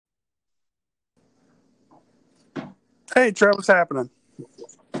Hey, Trev, what's happening?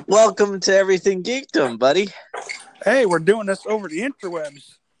 Welcome to Everything Geekdom, buddy. Hey, we're doing this over the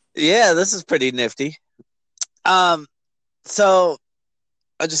interwebs. Yeah, this is pretty nifty. Um, so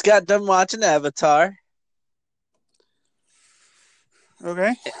I just got done watching Avatar,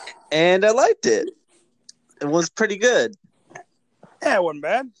 Okay. and I liked it. It was pretty good. Yeah, it wasn't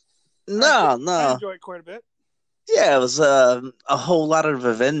bad. No, I no, enjoyed it quite a bit. yeah, it was a whole lot of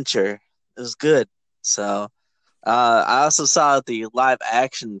adventure. It was good. So I also saw the live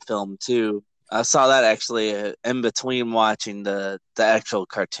action film too. I saw that actually in between watching the actual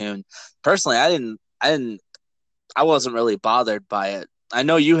cartoon. Personally, I wasn't really bothered by it. I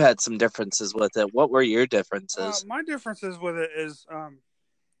know you had some differences with it. What were your differences? My differences with it is,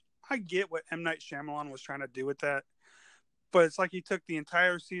 I get what M Night Shyamalan was trying to do with that, but it's like he took the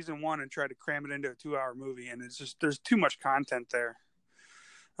entire season one and tried to cram it into a 2 hour movie, and it's just there's too much content there.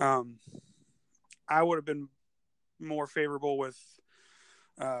 Um, I would have been more favorable with,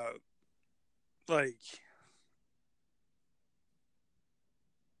 uh, like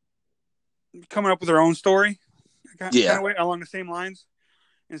coming up with their own story, kind Yeah. of way along the same lines,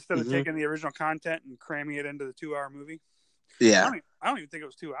 instead of hmm taking the original content and cramming it into the 2 hour movie. Yeah. I don't even think it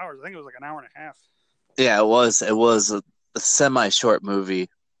was 2 hours. I think it was like an hour and a half. Yeah, it was. It was a semi-short movie.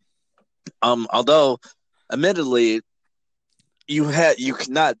 Although, admittedly, you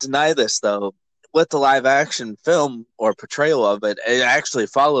cannot deny this though. With the live action film or portrayal of it, it actually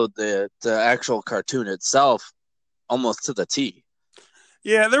followed the actual cartoon itself almost to the T.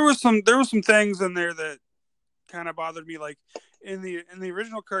 Yeah, there was some things in there that kind of bothered me. Like in the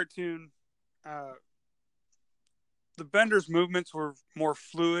original cartoon, uh, the Bender's movements were more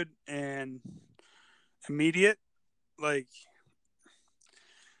fluid and immediate. Like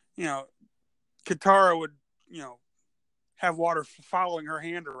you know, Katara would have water following her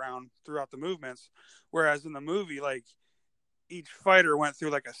hand around throughout the movements, whereas in the movie, like each fighter went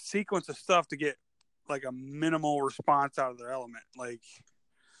through like a sequence of stuff to get like a minimal response out of their element. Like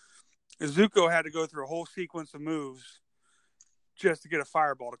Izuku had to go through a whole sequence of moves just to get a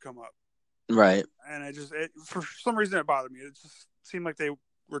fireball to come up. Right. And for some reason it bothered me. It just seemed like they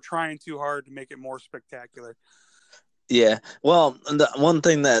were trying too hard to make it more spectacular. Yeah. Well, the one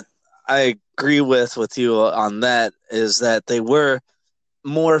thing that I agree with you on that is that they were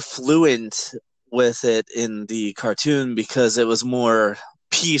more fluent with it in the cartoon because it was more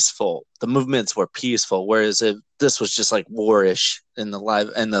peaceful. The movements were peaceful, whereas this was just like warish in the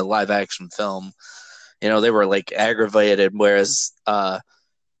live action film. You know, they were like aggravated, whereas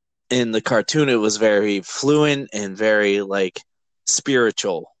in the cartoon it was very fluent and very like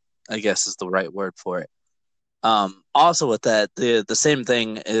spiritual. I guess is the right word for it. Also with that, the same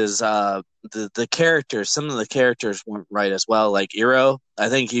thing is the characters. Some of the characters weren't right as well. Like Iro, I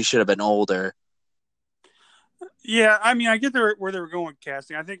think he should have been older. Yeah, I mean, I get where they were going with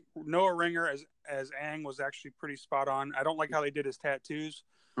casting. I think Noah Ringer as Aang was actually pretty spot on. I don't like how they did his tattoos,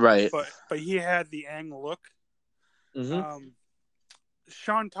 Right. but he had the Aang look. hmm Um,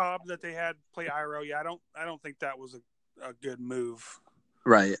 Sean Taub that they had play Iroh, yeah, I don't think that was a good move.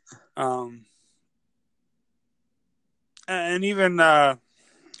 Right. Um, and even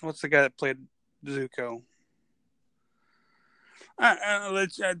what's the guy that played Zuko? I,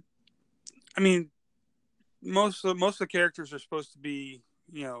 I, I mean, most of the characters are supposed to be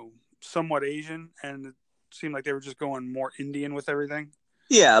somewhat Asian, and it seemed like they were just going more Indian with everything.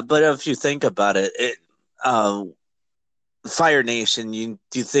 Yeah, but if you think about it, uh, Fire Nation, you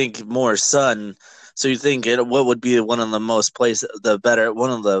think more sun, so you think what would be one of the most place the better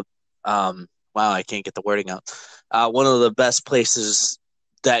one of the wow, I can't get the wording out. One of the best places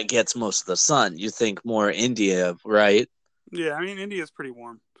that gets most of the sun. You think more India, right? Yeah, I mean India is pretty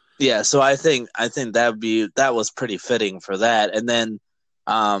warm. Yeah, so I think that was pretty fitting for that. And then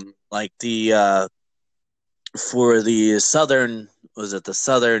like the for the southern was it the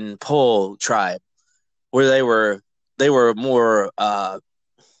Southern Pole tribe where they were more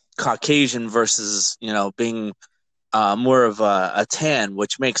Caucasian versus, you know, being more of a tan,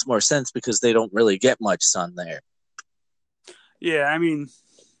 which makes more sense because they don't really get much sun there. Yeah, I mean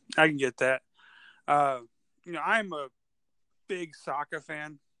I can get that. Uh, I'm a big Sokka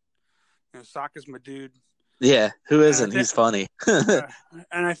fan. Sokka's my dude, Yeah, who and I isn't? think. He's funny. Uh,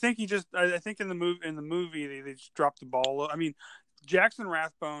 and I think I think in the movie they just dropped the ball. I mean, Jackson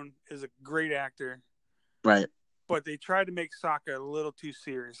Rathbone is a great actor, Right. but they tried to make Sokka a little too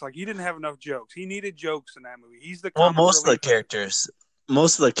serious. Like he didn't have enough jokes. He needed jokes in that movie. He's the Well, comic relief in it.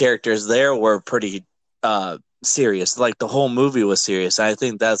 most of the characters there were pretty serious. Like the whole movie was serious. I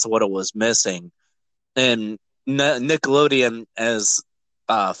think that's what it was missing. And Nickelodeon, as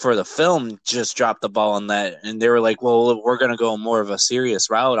for the film just dropped the ball on that, and they were like, "Well, we're going to go more of a serious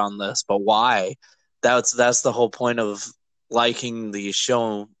route on this, but why?" That's the whole point of liking the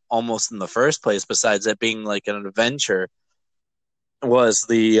show almost in the first place. Besides it being like an adventure, was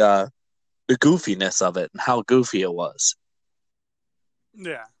the goofiness of it and how goofy it was.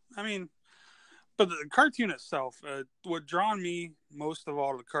 Yeah, I mean, but the cartoon itself, what drawn me most of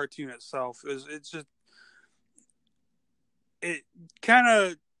all to the cartoon itself is it kind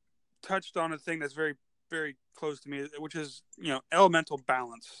of touched on a thing that's very, very close to me, which is, elemental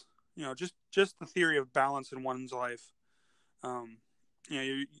balance. Just the theory of balance in one's life. Um,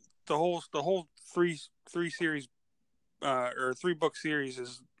 the whole three series or 3-book series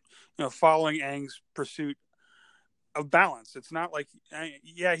is, following Aang's pursuit of balance. It's not like,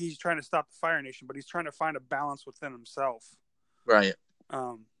 he's trying to stop the Fire Nation, but he's trying to find a balance within himself. Right.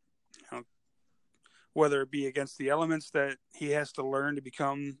 Whether it be against the elements that he has to learn to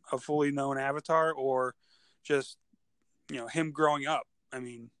become a fully known Avatar, or just, him growing up. I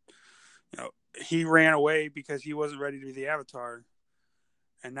mean, he ran away because he wasn't ready to be the Avatar,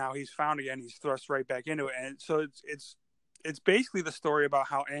 and now he's found again. He's thrust right back into it, and so it's basically the story about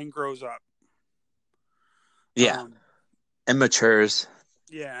how Aang grows up. Yeah, and matures.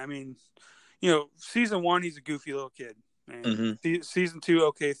 Yeah, I mean, season 1 he's a goofy little kid. And season 2,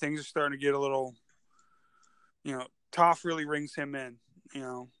 okay, things are starting to get a little. Toph really rings him in.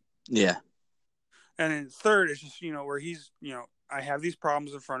 Yeah. And then third is just, where he's, I have these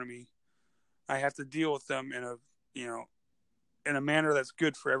problems in front of me. I have to deal with them in a manner that's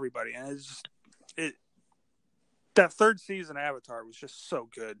good for everybody. And it's just, that third season of Avatar was just so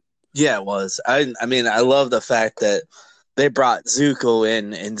good. Yeah, it was. I mean, I love the fact that they brought Zuko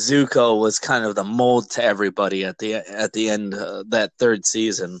in, and Zuko was kind of the mold to everybody at the end of that third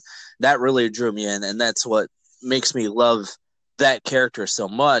season. That really drew me in, and that's what makes me love that character so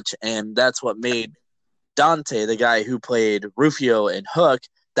much, and that's what made Dante, the guy who played Rufio and Hook,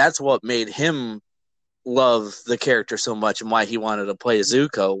 that's what made him love the character so much, and why he wanted to play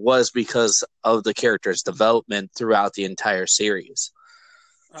Zuko was because of the character's development throughout the entire series.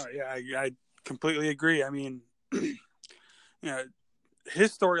 Yeah, I completely agree. I mean, his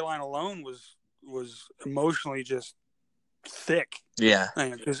storyline alone was emotionally just thick. Yeah,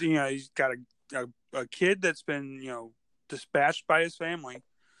 because he's got a kid that's been dispatched by his family,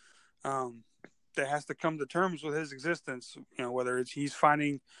 that has to come to terms with his existence. Whether it's he's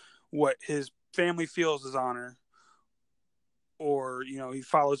finding what his family feels is honor, or he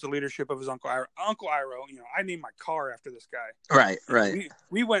follows the leadership of his uncle Iroh. Uncle Iroh, I named my car after this guy. Right.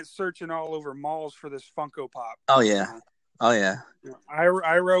 We went searching all over malls for this Funko Pop. Oh yeah,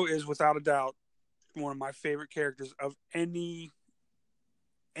 Iroh is without a doubt one of my favorite characters of any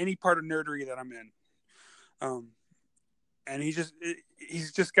part of nerdery that I'm in. And he's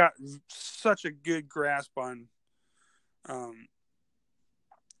just got such a good grasp on,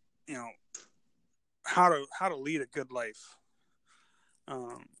 how to lead a good life.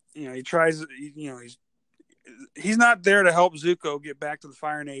 He tries. He's not there to help Zuko get back to the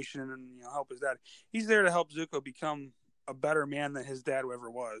Fire Nation and help his dad. He's there to help Zuko become a better man than his dad ever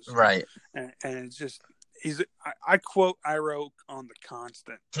was. Right. And it's just I quote Iroh on the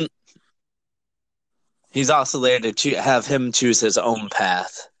constant. He's also there to have him choose his own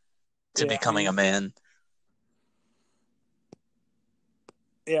path to becoming a man.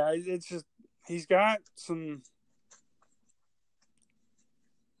 Yeah, it's just he's got some.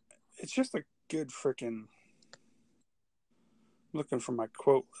 It's just a good freaking. Looking for my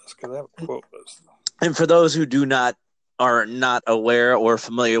quote list because I have a quote list. And for those who are not aware or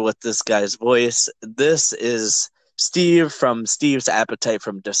familiar with this guy's voice, this is Steve from Steve's Appetite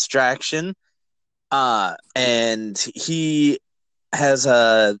from Distraction. And he has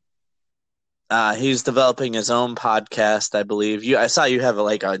he's developing his own podcast, I believe. I saw you have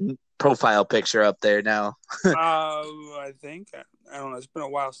a profile picture up there now. I think I don't know. It's been a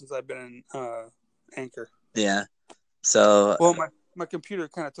while since I've been in Anchor. Yeah. So well, my computer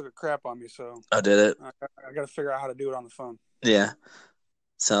kind of took a crap on me, so did it? I got to figure out how to do it on the phone. Yeah.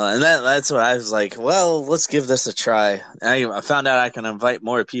 So and that's what I was like. Well, let's give this a try. I found out I can invite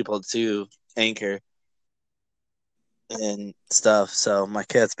more people to Anchor and stuff. So my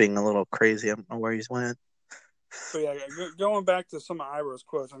cat's being a little crazy. I don't know where he's went. But yeah, going back to some of Iroh's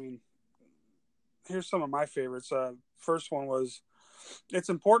quotes. I mean, here's some of my favorites. First one was, "It's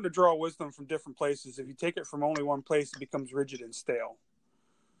important to draw wisdom from different places. If you take it from only one place, it becomes rigid and stale."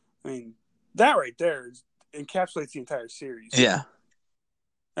 I mean, that right there encapsulates the entire series. Yeah.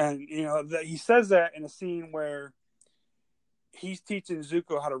 And, he says that in a scene where he's teaching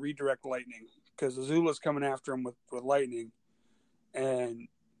Zuko how to redirect lightning because Azula's coming after him with lightning. and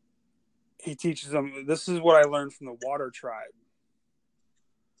he teaches them, this is what I learned from the Water Tribe.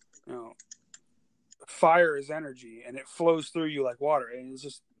 You know, fire is energy, and it flows through you like water. And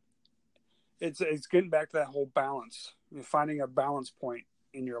it's getting back to that whole balance, finding a balance point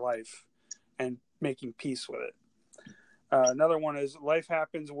in your life and making peace with it. Another one is life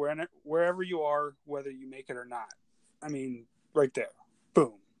happens wherever you are, whether you make it or not. I mean, right there,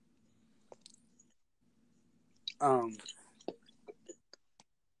 boom. And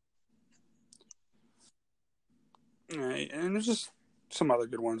there's just some other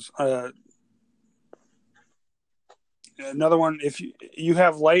good ones. Another one, if you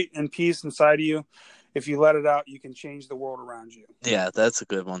have light and peace inside of you, if you let it out, you can change the world around you. Yeah, that's a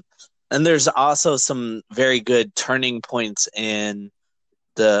good one. And there's also some very good turning points in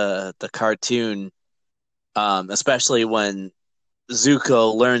the cartoon, especially when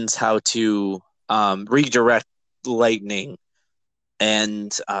Zuko learns how to redirect lightning,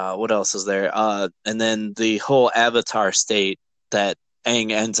 and what else is there? And then the whole Avatar state that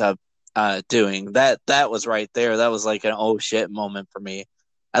Aang ends up doing. That was right there. That was like an oh shit moment for me.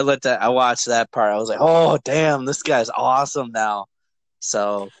 I watched that part. I was like, oh damn, this guy's awesome now.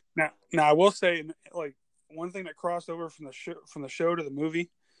 So now I will say, like, one thing that crossed over from the show to the movie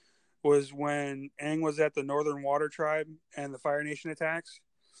was when Aang was at the Northern Water Tribe and the Fire Nation attacks,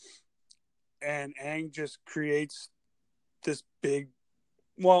 and Aang just creates this big.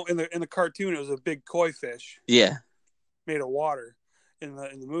 Well, in the cartoon, it was a big koi fish. Yeah, made of water. In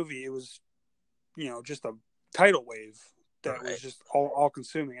the movie, it was, just a tidal wave that was just all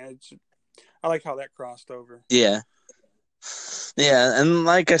consuming. I like how that crossed over. Yeah, and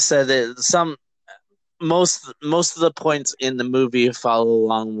like I said, most of the points in the movie follow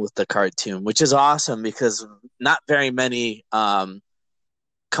along with the cartoon, which is awesome because not very many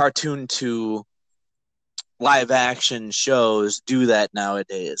cartoon to live action shows do that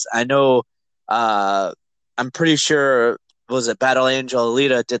nowadays. I know I'm pretty sure was it Battle Angel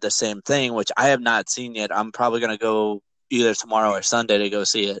Alita did the same thing, which I have not seen yet. I'm probably going to go either tomorrow or Sunday to go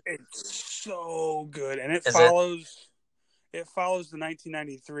see it. It's so good, and it follows the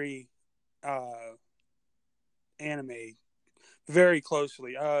 1993 anime very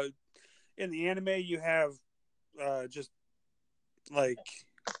closely. In the anime, you have just like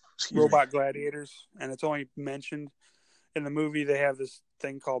robot gladiators, and it's only mentioned. In the movie, they have this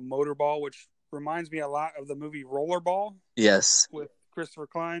thing called Motorball, which reminds me a lot of the movie Rollerball. Yes. With Christopher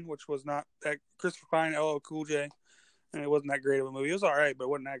Klein, which was not that Christopher Klein, LL Cool J, and it wasn't that great of a movie. It was all right, but it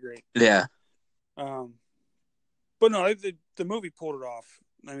wasn't that great. Yeah. But no, the movie pulled it off.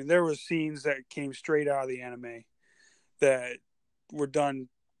 I mean, there were scenes that came straight out of the anime that were done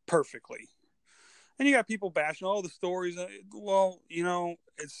perfectly. And you got people bashing all the stories. Well,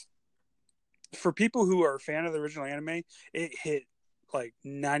 it's for people who are a fan of the original anime, it hit like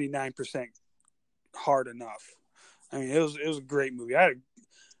 99% hard enough. I mean, it was a great movie. I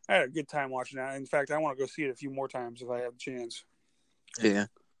had a good time watching that. In fact, I want to go see it a few more times if I have a chance. Yeah.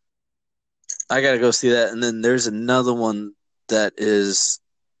 I gotta go see that. And then there's another one that is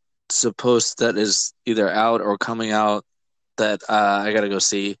either out or coming out that I gotta go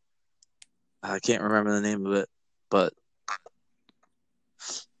see. I can't remember the name of it, but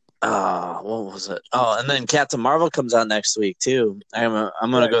what was it? Oh, and then Captain Marvel comes out next week too. I'm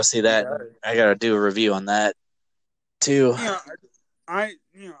gonna go see that. I gotta do a review on that too. I'm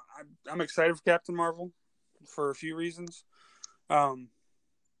excited for Captain Marvel for a few reasons.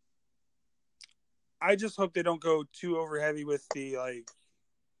 I just hope they don't go too over heavy with the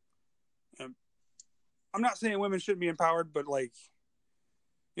I'm not saying women shouldn't be empowered, but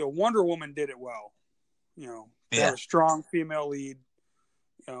Wonder Woman did it well. They had a strong female lead,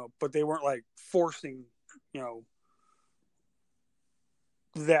 but they weren't forcing,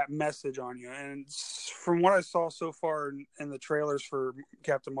 that message on you. And from what I saw so far in the trailers for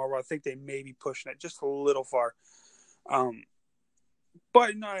Captain Marvel, I think they may be pushing it just a little far.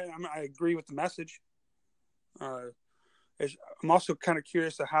 But no, I agree with the message. I'm also kind of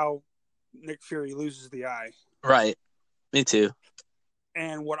curious to how Nick Fury loses the eye. Right. Me too.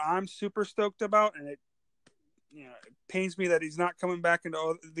 And what I'm super stoked about, and it pains me that he's not coming back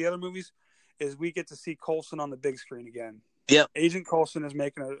into the other movies, is we get to see Coulson on the big screen again. Yep. Agent Coulson is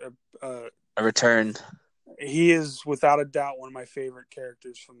making a return. He is without a doubt one of my favorite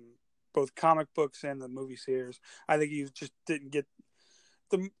characters from both comic books and the movie series. I think he just didn't get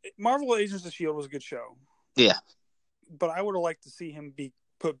the Marvel Agents of S.H.I.E.L.D. was a good show. Yeah. But I would have liked to see him be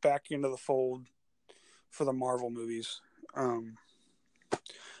put back into the fold for the Marvel movies.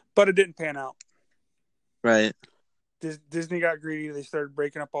 But it didn't pan out. Right. Disney got greedy. They started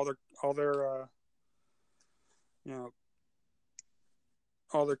breaking up all their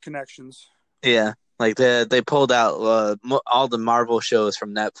all their connections. Yeah, like they pulled out all the Marvel shows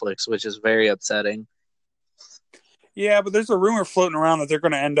from Netflix, which is very upsetting. Yeah, but there's a rumor floating around that they're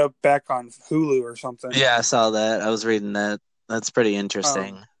going to end up back on Hulu or something. Yeah, I saw that. I was reading that. That's pretty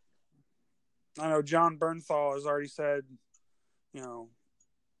interesting. I know John Bernthal has already said,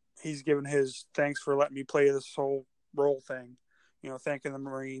 he's given his thanks for letting me play this whole role thing, thanking the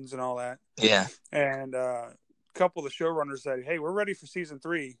Marines and all that. Yeah. And a couple of the showrunners said, hey, we're ready for season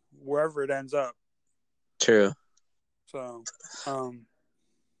 3, wherever it ends up. True. So,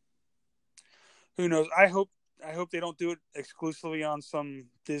 who knows? I hope they don't do it exclusively on some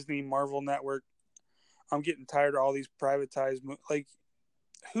Disney Marvel network. I'm getting tired of all these privatized, like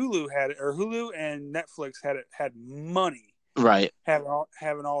Hulu had it, or Hulu and Netflix had money, right?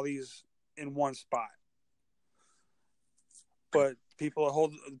 Having all these in one spot, but people that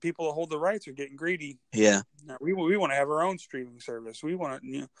hold the rights are getting greedy. Yeah, we want to have our own streaming service. We want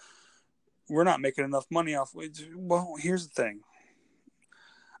to, we're not making enough money off. Well, here's the thing.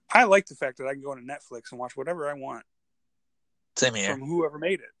 I like the fact that I can go into Netflix and watch whatever I want. Same here. From whoever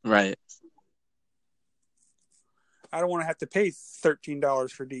made it. Right. I don't want to have to pay $13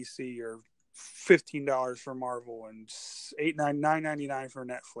 for DC or $15 for Marvel and $9.99 for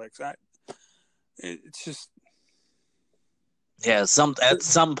Netflix. It's just, yeah. At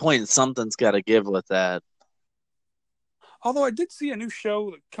some point, something's got to give with that. Although I did see a new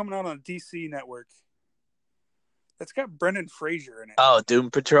show coming out on DC Network that's got Brendan Fraser in it. Oh, Doom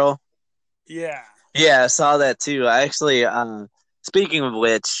Patrol. Yeah. Yeah, I saw that too. I actually, speaking of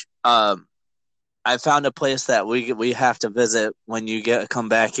which, I found a place that we have to visit when you come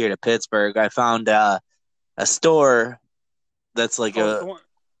back here to Pittsburgh. I found a store that's like is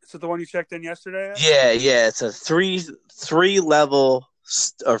it the one you checked in yesterday? Yeah. It's a three level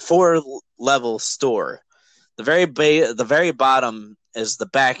or 4 level store. The very bottom is the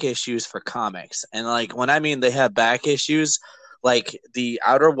back issues for comics, and like when I mean they have back issues, like the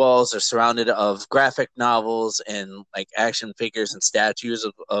outer walls are surrounded of graphic novels and like action figures and statues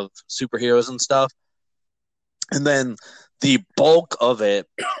of superheroes and stuff. And then the bulk of it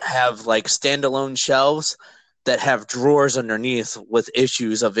have like standalone shelves that have drawers underneath with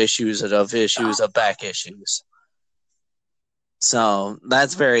issues of back issues. So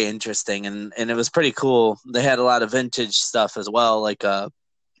that's very interesting, and it was pretty cool. They had a lot of vintage stuff as well, like a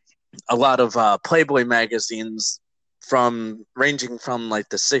lot of Playboy magazines ranging from like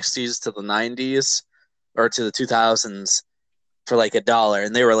the 60s to the 90s or to the 2000s for like $1,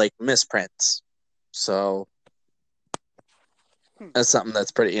 and they were like misprints. So that's something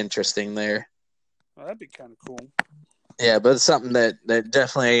that's pretty interesting there. Well, that'd be kind of cool. Yeah, but it's something that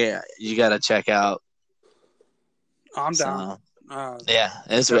definitely you got to check out. I'm down. Yeah,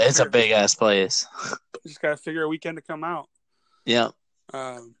 it's a big ass place. Just gotta figure a weekend to come out. Yeah.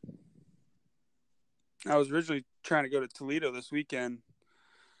 I was originally trying to go to Toledo this weekend,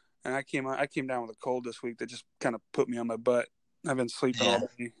 and I came down with a cold this week that just kind of put me on my butt. I've been sleeping all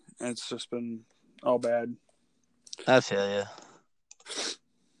day, and it's just been all bad. I feel you.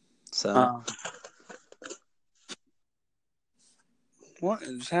 So, what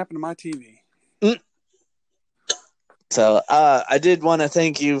just happened to my TV? So, I did want to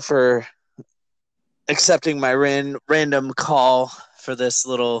thank you for accepting my random call for this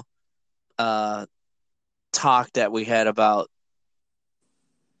little talk that we had about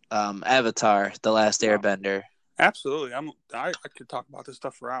Avatar: The Last Airbender. Absolutely, I could talk about this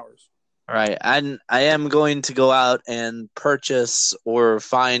stuff for hours. Right, I am going to go out and purchase or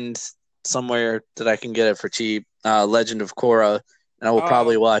find somewhere that I can get it for cheap. Legend of Korra, and I will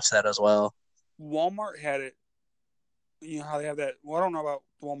probably watch that as well. Walmart had it. You know how they have that? Well, I don't know about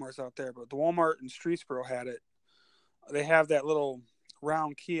Walmart's out there, but the Walmart in Streetsboro had it. They have that little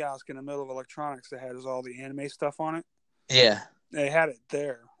round kiosk in the middle of electronics that has all the anime stuff on it. Yeah. They had it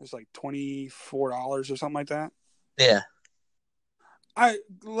there. It was like $24 or something like that. Yeah.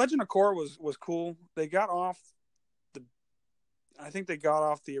 Legend of Korra was cool. They got off I think they got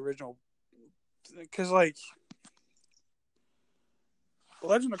off the original because like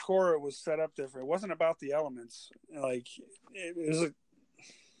Legend of Korra was set up different. It wasn't about the elements. Like it was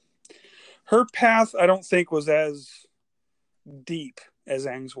her path. I don't think was as deep as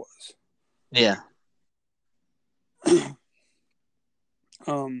Aang's was. Yeah. It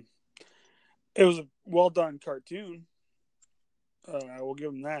was a well done cartoon. I will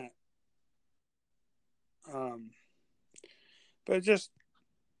give them that. But it just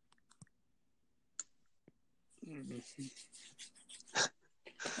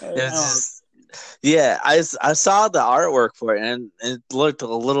I saw the artwork for it, and it looked a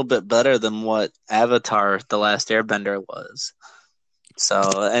little bit better than what Avatar: The Last Airbender was.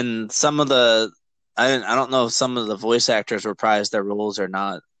 So, and some of the, I don't know if some of the voice actors reprised their roles or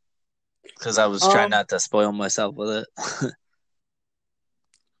not, because I was trying Um, not to spoil myself with it.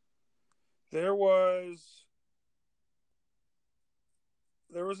 there was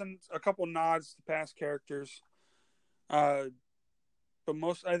a couple nods to past characters, uh, but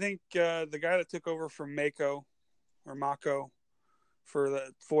most I think the guy that took over from Mako for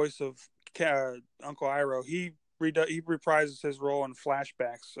the voice of Uncle Iroh, he reprises his role in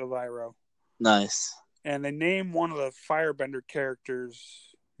flashbacks of Iroh, Nice. and they name one of the Firebender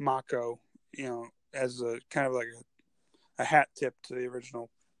characters Mako, as a kind of like a hat tip to the original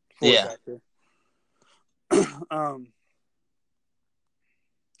voice Yeah. actor. um,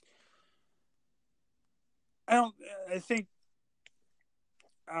 I don't. I think.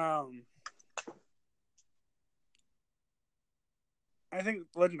 Um, I think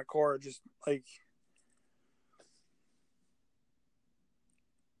Legend of Korra just like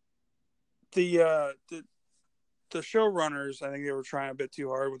the the showrunners. I think they were trying a bit too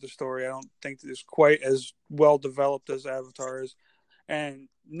hard with the story. I don't think it's quite as well developed as Avatar is, and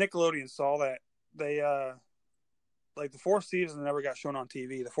Nickelodeon saw that. They like the fourth season never got shown on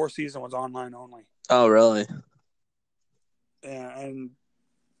TV. The fourth season was online only. Oh, really? Yeah, and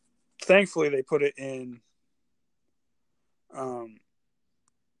thankfully they put it um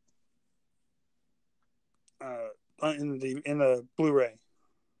in the Blu-ray.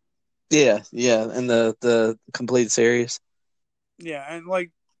 Yeah, yeah, and the complete series. Yeah, and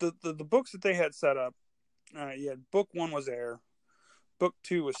like the books that they had set up, yeah, book one was Air, book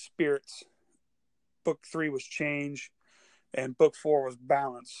two was Spirits, book three was Change, and book four was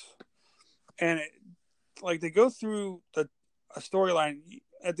Balance. And like they go through a storyline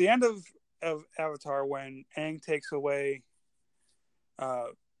at the end of Avatar when Aang takes away uh,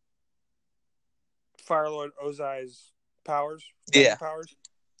 Fire Lord Ozai's powers, bending Yeah. powers.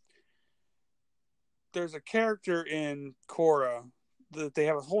 There's a character in Korra that they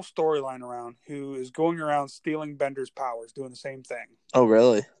have a whole storyline around who is going around stealing Bender's powers, doing the same thing. Oh,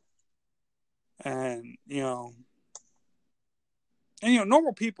 really? And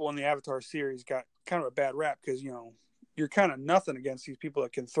normal people in the Avatar series got kind of a bad rap because you're kind of nothing against these people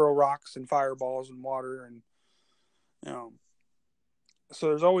that can throw rocks and fireballs and water, and you know so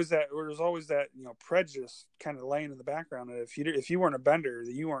there's always that prejudice kind of laying in the background that if you weren't a bender,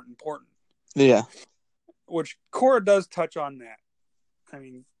 that you weren't important. Yeah. Which Korra does touch on that. I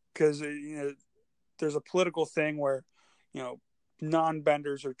mean, because there's a political thing where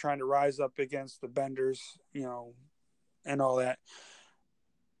non-benders are trying to rise up against the benders, and all that.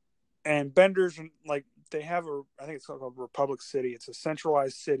 And benders, like, they have I think it's called Republic City. It's a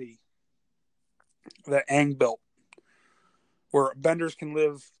centralized city that Aang built, where benders can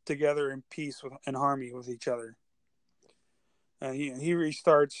live together in peace and harmony with each other. And he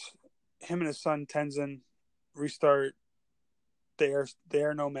restarts. Him and his son Tenzin restart. They are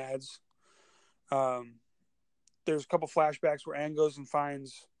nomads. There's a couple flashbacks where Aang goes and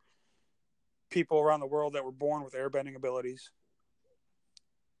finds people around the world that were born with airbending abilities,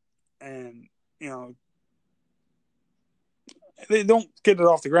 and they don't get it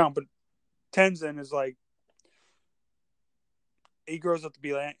off the ground. But Tenzin is like, he grows up to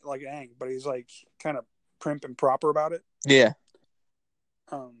be like Aang, but he's like kind of primp and proper about it. Yeah.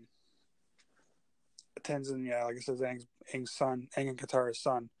 Tenzin, yeah, like I said, Aang's son, Aang and Katara's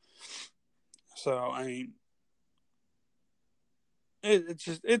son. So I mean,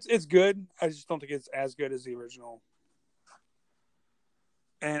 it's good. I just don't think it's as good as the original.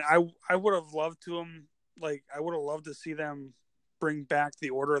 And I would have loved to see them bring back the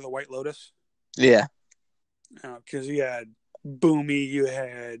Order of the White Lotus. Yeah. Because you had Boomy, you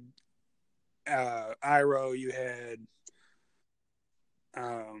had Iroh, you had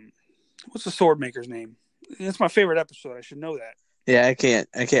what's the sword maker's name? It's my favorite episode. I should know that. Yeah, I can't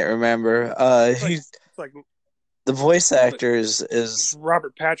remember. He's like the voice actor is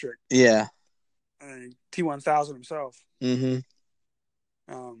Robert Patrick. Yeah. T-1000 himself. Mm-hmm.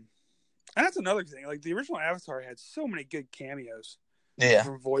 And that's another thing. Like, the original Avatar had so many good cameos. Yeah.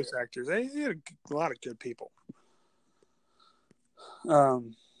 From voice actors. They had a lot of good people. But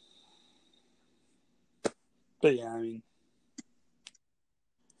yeah, I mean.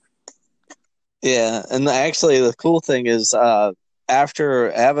 Yeah, and actually the cool thing is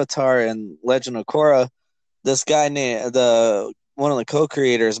after Avatar and Legend of Korra, this guy named one of the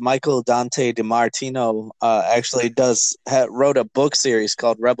co-creators, Michael Dante DiMartino, actually wrote a book series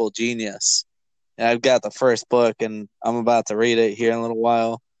called Rebel Genius. And I've got the first book, and I'm about to read it here in a little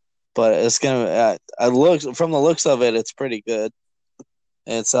while. But it's gonna. From the looks of it, it's pretty good.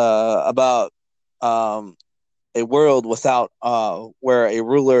 It's about a world without where a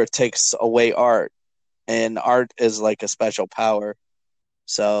ruler takes away art, and art is like a special power.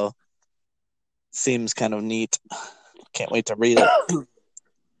 So seems kind of neat. Can't wait to read it.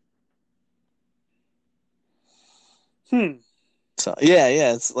 So yeah,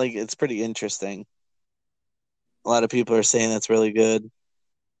 it's pretty interesting. A lot of people are saying that's really good.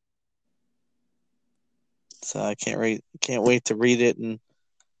 So I can't wait to read it and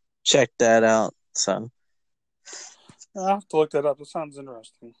check that out. So I'll have to look that up. That sounds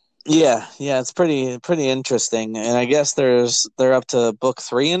interesting. yeah, it's pretty interesting. And I guess they're up to book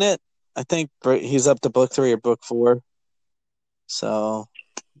 3 in it. I think he's up to book 3 or book 4. So,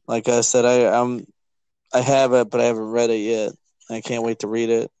 like I said, I have it, but I haven't read it yet. I can't wait to read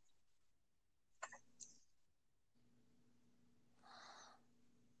it.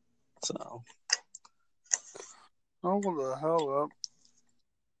 So, Oh, what the hell up?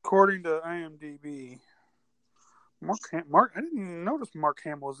 According to IMDb, Mark, I didn't even notice Mark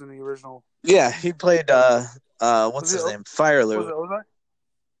Hamill was in the original. yeah, he played what's Was his it name? Fire was Lou. it Ozai?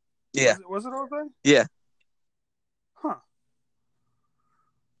 Yeah, Was it Ozai? yeah, Huh.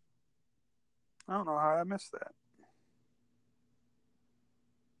 I don't know how I missed that.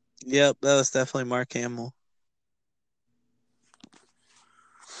 yep. That was definitely Mark Hamill.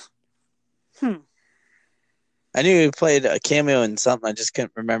 I knew he played a cameo in something. I just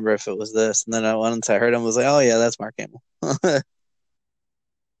couldn't remember if it was this. And then once I heard him, I was like, "Oh yeah, that's Mark Hamill."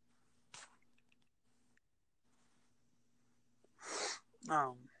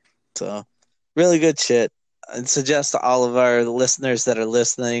 Um, So, really good shit. I'd suggest to all of our listeners that are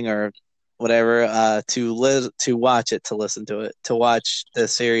listening or whatever to watch it, to listen to it, to watch the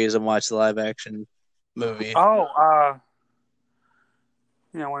series and watch the live action movie. oh,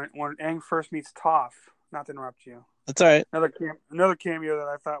 when Aang first meets Toph. Not to interrupt you. That's all right. Another cameo that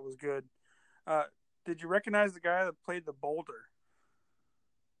I thought was good. Uh, did you recognize the guy that played the boulder?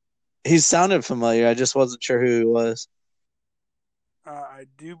 He sounded familiar. I just wasn't sure who he was. I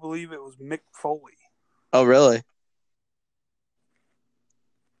do believe it was Mick Foley. Oh, really?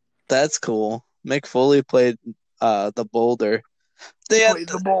 That's cool. Mick Foley played the boulder. He Yeah, played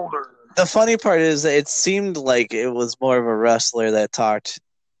the boulder. the funny part is that it seemed like it was more of a wrestler that talked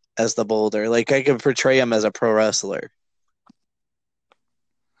as the boulder. Like I could portray him as a pro wrestler.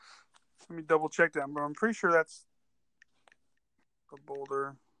 Let me double check that, but I'm pretty sure that's the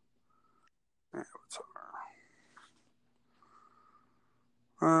boulder.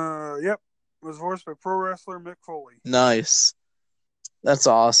 Yep. It was voiced by pro wrestler Mick Foley. Nice. That's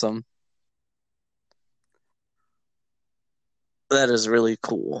awesome. That is really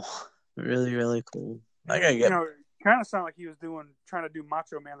cool. Really, really cool. I gotta get. Kind of sounded like he was trying to do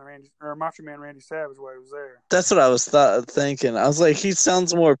Macho Man Randy Savage while he was there. That's what I was thinking. I was like, he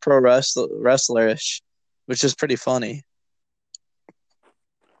sounds more pro wrestlerish, which is pretty funny.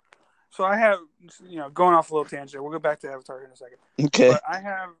 So I have, going off a little tangent. We'll go back to Avatar here in a second. Okay. But I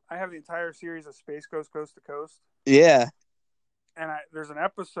have the entire series of Space Ghost Coast to Coast. Yeah. And there's an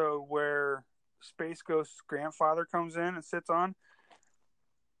episode where Space Ghost's grandfather comes in and sits on,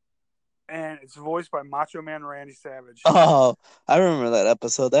 and it's voiced by Macho Man Randy Savage. Oh, I remember that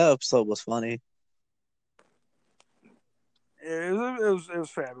episode. That episode was funny. It was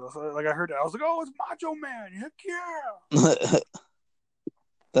fabulous. Like I heard that, I was like, "Oh, it's Macho Man! Heck yeah!"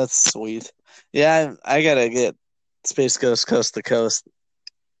 That's sweet. Yeah, I gotta get Space Ghost Coast to Coast.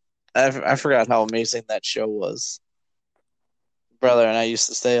 I forgot how amazing that show was. Brother and I used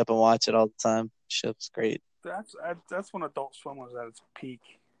to stay up and watch it all the time. Shit's great. That's when Adult Swim was at its peak.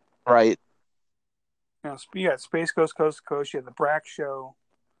 Right. You had Space Ghost Coast to Coast. You had the Brack Show.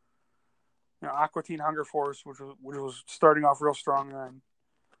 Aqua Teen Hunger Force, which was starting off real strong then.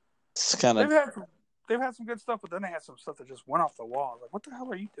 It's kind of. They've had some good stuff, but then they had some stuff that just went off the wall. Like, what the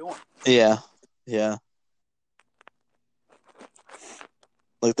hell are you doing? Yeah.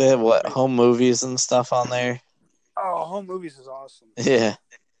 Like they have home movies and stuff on there. Oh, home movies is awesome. Yeah.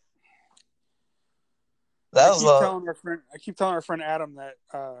 I keep telling our friend Adam that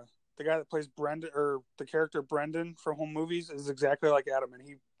the guy that plays Brendan, or the character Brendan from Home Movies, is exactly like Adam, and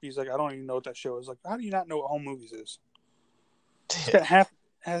he's like, I don't even know what that show is. Like, how do you not know what Home Movies is? It's got half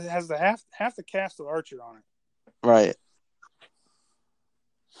the cast of Archer on it. Right.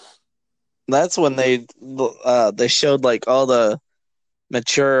 That's when they showed like all the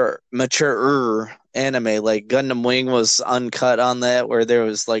mature anime. Like Gundam Wing was uncut on that, where there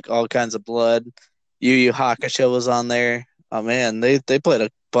was like all kinds of blood. Yu Yu Hakusho was on there. Oh man, they played a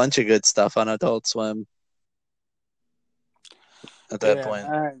bunch of good stuff on Adult Swim at that point.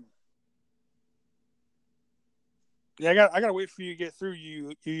 Yeah, I got to wait for you to get through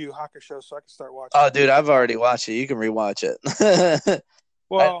Yu Hakusho so I can start watching Oh, it. dude, I've already watched it. You can rewatch it.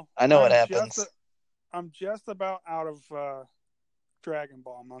 Well, I know what happens. I'm just about out of Dragon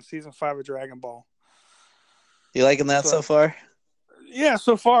Ball. I'm on season 5 of Dragon Ball. You liking that So so far? yeah,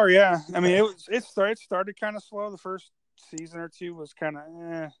 so far, yeah. I mean, it started kind of slow. The first season or two was kind of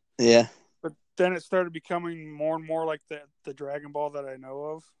Yeah. but then it started becoming more and more like the Dragon Ball that I know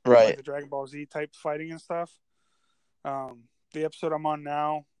of, like Right. the Dragon Ball Z type fighting and stuff. The episode I'm on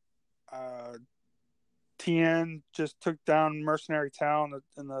now, Tien just took down Mercenary Town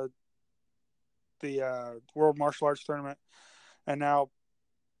in the World Martial Arts Tournament, and now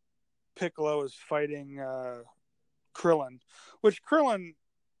Piccolo is fighting Krillin, which Krillin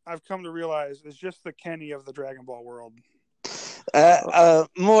I've come to realize is just the Kenny of the Dragon Ball world.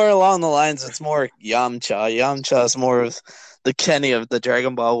 More along the lines, it's more Yamcha. Yamcha is more of the Kenny of the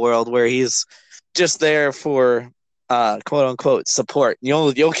Dragon Ball world, where he's just there for quote unquote support.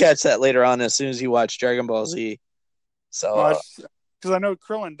 You'll catch that later on as soon as you watch Dragon Ball Z. So because I know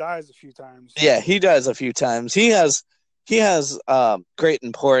Krillin dies a few times. yeah, he does a few times. He has great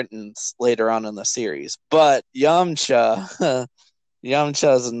importance later on in the series, but Yamcha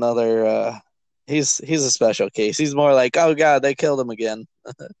Yamcha's another. He's a special case. He's more like, oh god, they killed him again.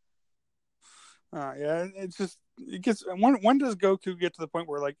 Yeah, it gets. When does Goku get to the point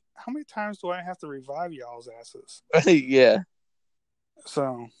where like, how many times do I have to revive y'all's asses? Yeah,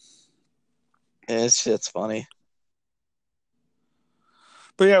 So, it's funny.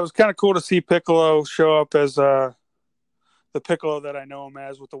 but yeah, it was kind of cool to see Piccolo show up as the Piccolo that I know him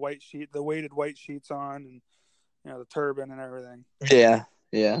as, with the weighted white sheets on, and the turban and everything. Yeah,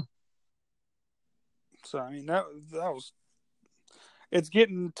 yeah. So I mean that was. It's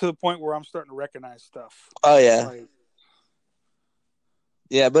getting to the point where I'm starting to recognize stuff. Oh yeah, Like,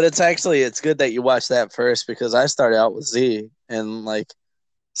 yeah. But it's good that you watched that first because I started out with Z and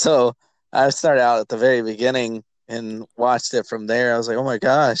so I started out at the very beginning and watched it from there. I was like, oh my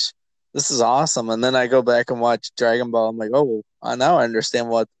gosh, this is awesome. And then I go back and watch Dragon Ball. I'm like, oh, now I understand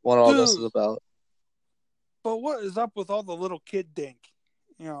what all this is dude, about. but what is up with all the little kid dink?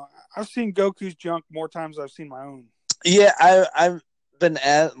 I've seen Goku's junk more times than I've seen my own. Yeah, I've been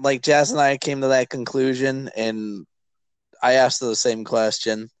at Jazz and I came to that conclusion, and I asked her the same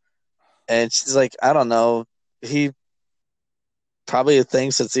question, and she's like, I don't know, he probably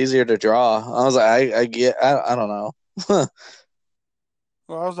thinks it's easier to draw. I was like, I don't know.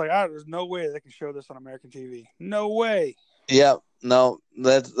 Well, I was like, there's no way they can show this on American TV. No way. Yeah, no,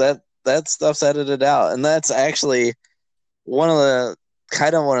 that stuff's edited out, and that's actually one of the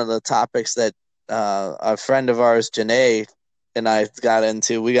topics that a friend of ours, Janae, and I got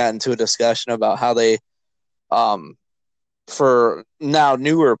into. We got into a discussion about how they, for now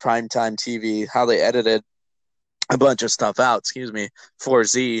newer primetime TV, how they edited a bunch of stuff out. Excuse me, for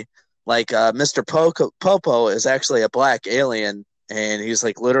Z. Like Mr. Popo is actually a black alien, and he's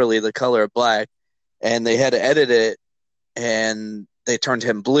like literally the color of black. And they had to edit it, and they turned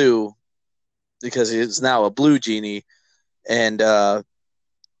him blue because he's now a blue genie. And the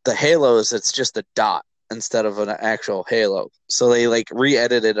halos, it's just a dot instead of an actual halo. So they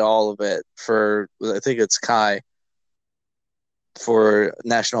re-edited all of it for, I think it's Kai, for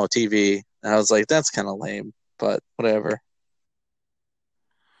national TV. And I was like, that's kind of lame, but whatever.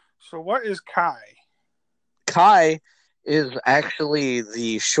 So what is Kai? Kai is actually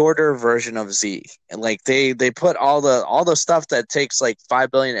the shorter version of Z, and they put all the stuff that takes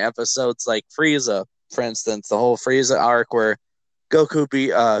 5 billion episodes, like Frieza, for instance, the whole Frieza arc where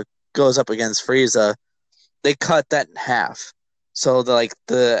Goku goes up against Frieza. They cut that in half. So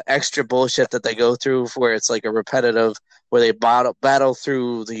the extra bullshit that they go through, where it's a repetitive, where they battle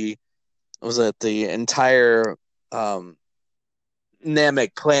through the entire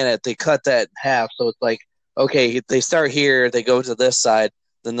Namek planet, they cut that in half. So it's okay, they start here, they go to this side,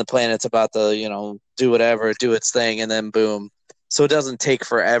 then the planet's about to do whatever, do its thing, and then boom. So it doesn't take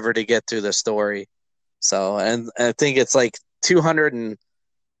forever to get through the story. So and I think it's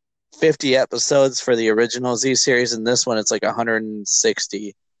 250 episodes for the original Z series, and this one it's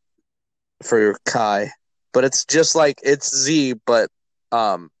 160 for Kai. But it's just it's Z, but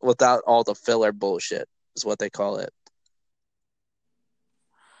without all the filler bullshit is what they call it.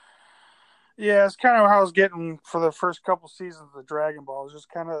 Yeah, it's kind of how I was getting for the first couple seasons of the Dragon Ball. It was just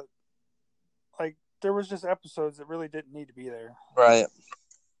kind of there was just episodes that really didn't need to be there. Right.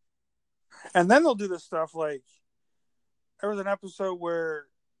 And then they'll do this stuff there was an episode where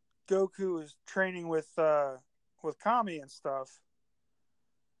Goku is training with Kami and stuff.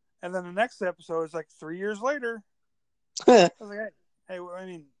 And then the next episode is 3 years later. I was like, hey, I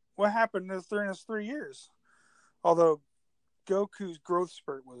mean, what happened during those 3 years? Although Goku's growth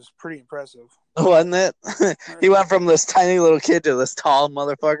spurt was pretty impressive. Wasn't it? He went from this tiny little kid to this tall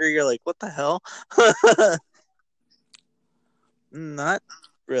motherfucker. You're like, what the hell? Not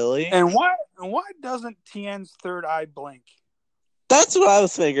really. And why doesn't Tien's third eye blink? That's what I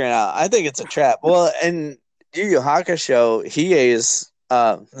was figuring out. I think it's a trap. Well, in Yu Yu Hakusho, Hiei's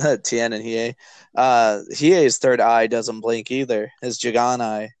Tien and Hiei, Hiei's third eye doesn't blink either. His Jagan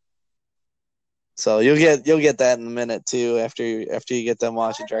eye. So you'll get that in a minute too after you get them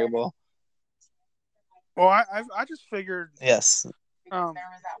watching Dragon Ball. Well, I just figured. Yes. Love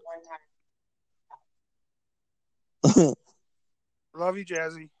you,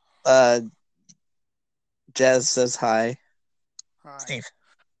 Jazzy. Jazz says hi. Hi. Steve.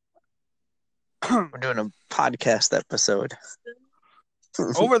 We're doing a podcast episode.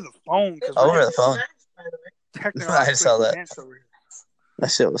 Over the phone. Over the phone. I saw that.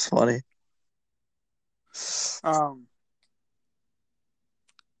 That shit was funny. Going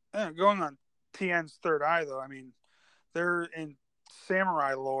on Tien's third eye, though, I mean, they're in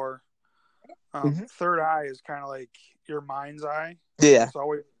samurai lore. Third eye is kind of like your mind's eye. Yeah. It's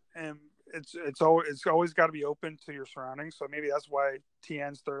always it's always got to be open to your surroundings. So maybe that's why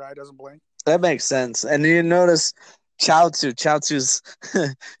Tien's third eye doesn't blink. That makes sense. And you notice Chaozu's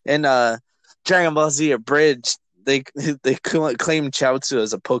in Dragon Ball Z Abridged. They claim Chaozu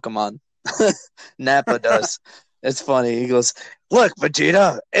as a Pokemon. Nappa does. It's funny. He goes, "Look,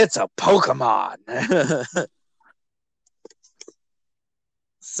 Vegeta, it's a Pokemon."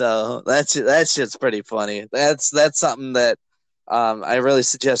 So that shit's pretty funny. That's something that I really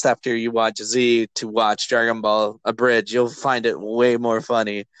suggest after you watch Z to watch Dragon Ball Abridged. You'll find it way more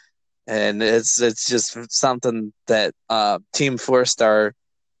funny, and it's just something that Team 4-Star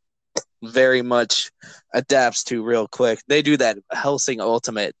very much adapts to real quick. They do that Hellsing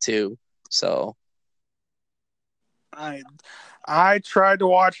Ultimate too. So I tried to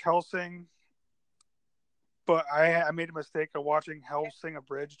watch Hellsing, but I made a mistake of watching Hellsing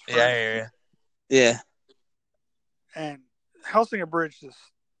Abridged first. Yeah. And Hellsing Abridged is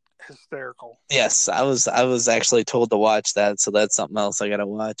hysterical. Yes, I was actually told to watch that, so that's something else I gotta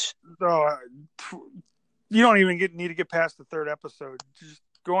watch. So you don't even need to get past the third episode. Just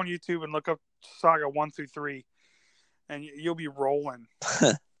go on YouTube and look up Saga 1 through 3, and you'll be rolling.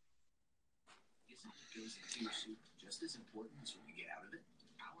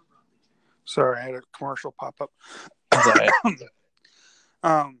 Sorry, I had a commercial pop up.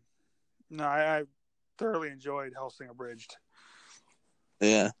 No, I thoroughly enjoyed Hellsing Abridged.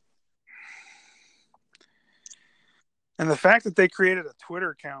 Yeah. And the fact that they created a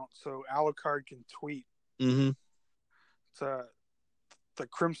Twitter account so Alucard can tweet. Mm-hmm. It's the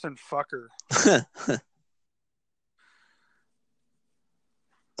Crimson Fucker.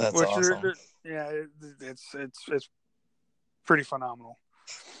 That's awesome. It's pretty phenomenal.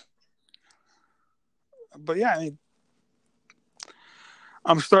 But yeah, I mean,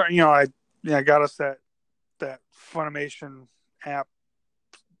 I'm starting. I got us that Funimation app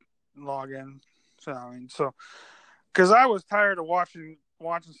login. So I mean, because I was tired of watching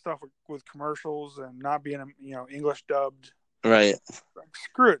stuff with commercials and not being English dubbed. Right. Like,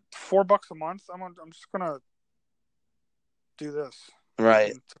 screw it, $4 a month. I'm just gonna do this.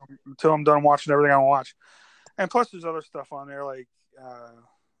 Right. Until I'm done watching everything I want to watch. And plus, there's other stuff on there like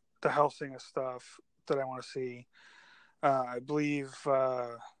the Hellsing stuff that I want to see. I believe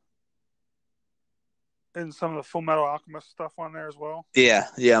in some of the Full Metal Alchemist stuff on there as well. Yeah.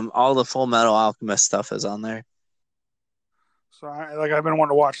 All the Full Metal Alchemist stuff is on there. So I've been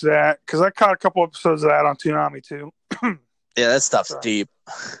wanting to watch that because I caught a couple episodes of that on Toonami too. Yeah, that stuff's deep.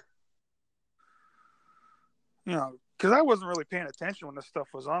 Because I wasn't really paying attention when this stuff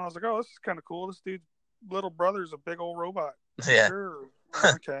was on. I was like, oh, this is kind of cool. This dude's little brother's a big old robot. Yeah. Sure.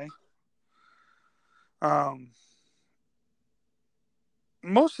 Okay.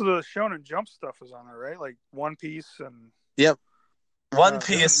 Most of the Shonen Jump stuff is on there, right? Like One Piece and... Yep. One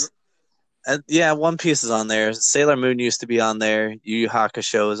Piece... One Piece is on there. Sailor Moon used to be on there. Yu Yu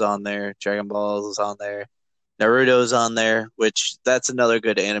Hakusho is on there. Dragon Ball is on there. Naruto's on there, which that's another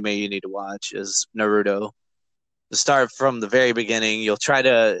good anime you need to watch is Naruto. To start from the very beginning, you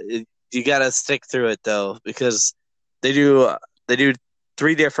gotta stick through it though, because they do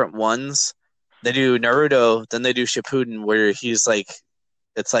 3 different ones. They do Naruto, then they do Shippuden, where he's like,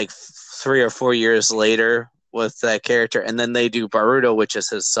 it's like 3 or 4 years later with that character, and then they do Boruto, which is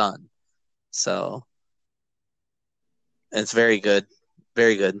his son. So it's very good,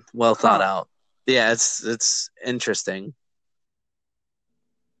 well thought out. Yeah, it's interesting.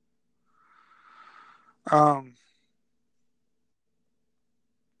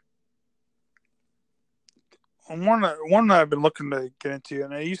 one that I've been looking to get into,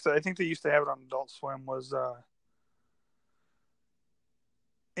 and I think they used to have it on Adult Swim, was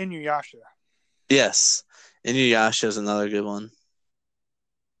Inuyasha. Yes, Inuyasha is another good one.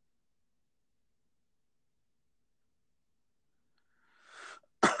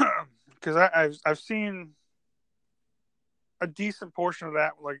 Because I've seen a decent portion of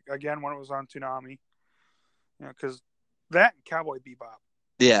that, like again when it was on Toonami. Because that and Cowboy Bebop.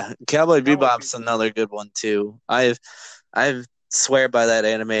 Yeah, Cowboy Bebop's another good one too. I swear by that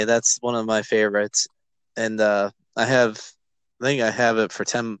anime. That's one of my favorites, and I think I have it for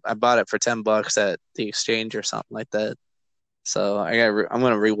 10. I bought it for $10 at the exchange or something like that. So I'm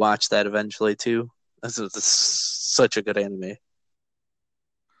gonna rewatch that eventually too. This is such a good anime.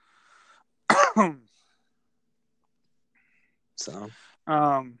 So,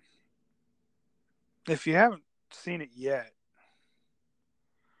 if you haven't seen it yet,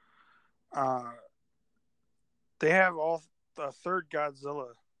 they have all the third Godzilla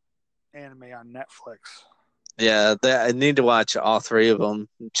anime on Netflix. Yeah, I need to watch all three of them.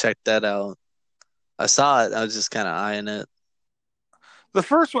 Check that out. I saw it. I was just kind of eyeing it. The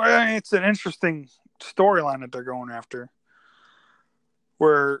first one, I mean, it's an interesting storyline that they're going after,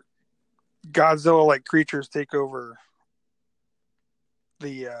 where Godzilla-like creatures take over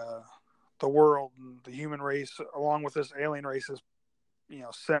the world, and the human race, along with this alien race, is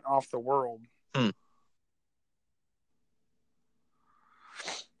sent off the world.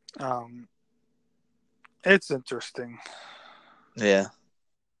 It's interesting. Yeah.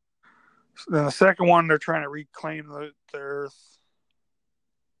 Then the second one, they're trying to reclaim the Earth.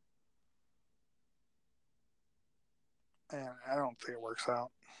 And I don't think it works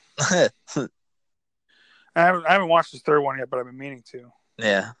out. I haven't watched this third one yet, but I've been meaning to.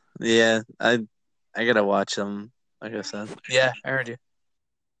 Yeah. I gotta watch them. Like I said, yeah, I heard you.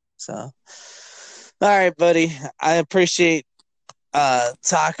 So, all right, buddy. I appreciate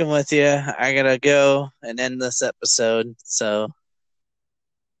talking with you. I gotta go and end this episode. So,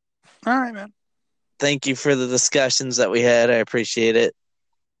 all right, man. Thank you for the discussions that we had. I appreciate it.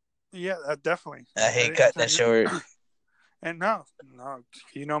 Yeah, definitely. I hate cutting it short. And no,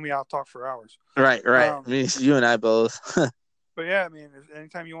 you know me, I'll talk for hours. Right. You and I both. But yeah, I mean,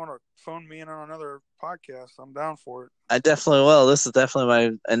 anytime you want to phone me in on another podcast, I'm down for it. I definitely will. This is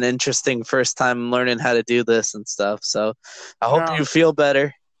definitely an interesting first time learning how to do this and stuff. So I hope you feel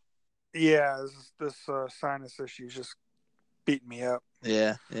better. Yeah, this sinus issue is just beating me up.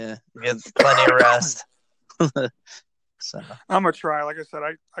 Yeah. Get plenty of rest. So I'm gonna try. Like I said,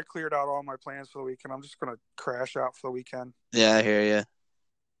 I cleared out all my plans for the weekend. I'm just gonna crash out for the weekend. Yeah, I hear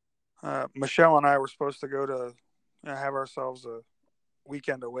you. Michelle and I were supposed to go to have ourselves a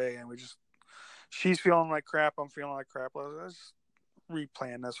weekend away, and she's feeling like crap. I'm feeling like crap. Let's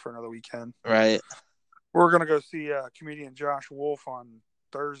replan this for another weekend. Right. We're gonna go see comedian Josh Wolf on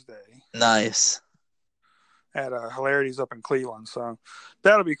Thursday. Nice. At Hilarities up in Cleveland, so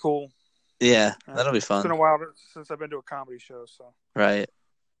that'll be cool. Yeah, that'll be fun. It's been a while since I've been to a comedy show, so. Right.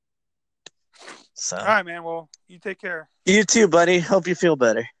 So. All right, man. Well, you take care. You too, buddy. Hope you feel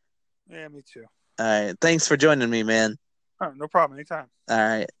better. Yeah, me too. All right. Thanks for joining me, man. All right, no problem. Anytime. All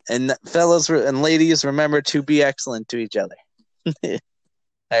right. And fellas and ladies, remember to be excellent to each other. All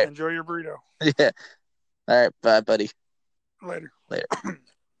right. Enjoy your burrito. Yeah. All right. Bye, buddy. Later.